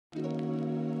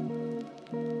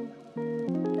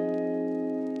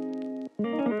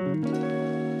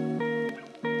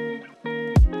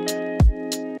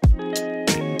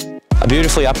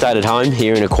beautifully updated home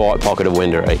here in a quiet pocket of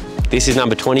Wendouree. This is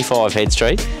number 25 Head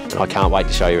Street, and I can't wait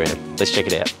to show you around. Let's check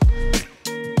it out.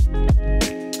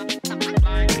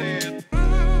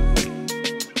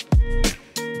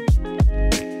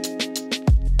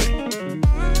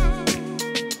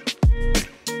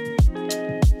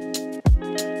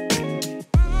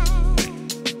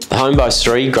 The home boasts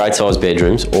 3 great sized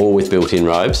bedrooms, all with built-in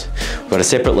robes. We've got a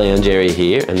separate lounge area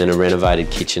here and then a renovated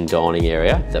kitchen dining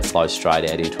area that flows straight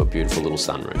out into a beautiful little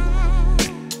sunroom.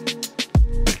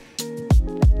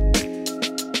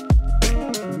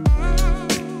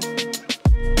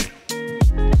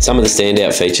 Some of the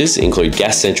standout features include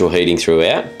gas central heating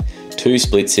throughout, 2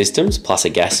 split systems plus a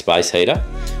gas space heater.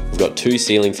 We've got 2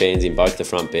 ceiling fans in both the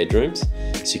front bedrooms,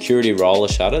 security roller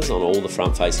shutters on all the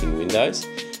front facing windows,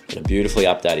 and a beautifully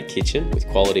updated kitchen with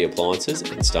quality appliances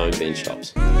and stone bench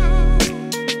tops.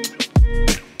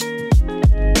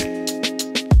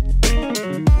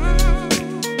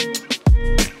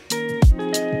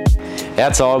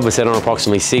 Outside, we're set on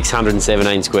approximately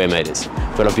 617 square metres.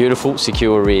 We've got a beautiful,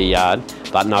 secure rear yard,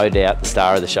 but no doubt the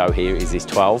star of the show here is this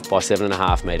 12 by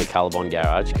 7.5 metre Colorbond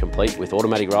garage, complete with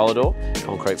automatic roller door,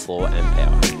 concrete floor and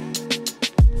power.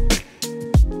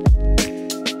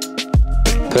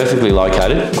 Perfectly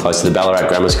located, close to the Ballarat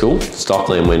Grammar School,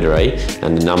 Stockley and Wendouree,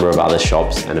 and a number of other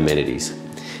shops and amenities.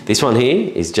 This one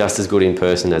here is just as good in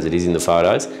person as it is in the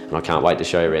photos, and I can't wait to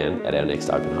show you around at our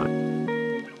next open home.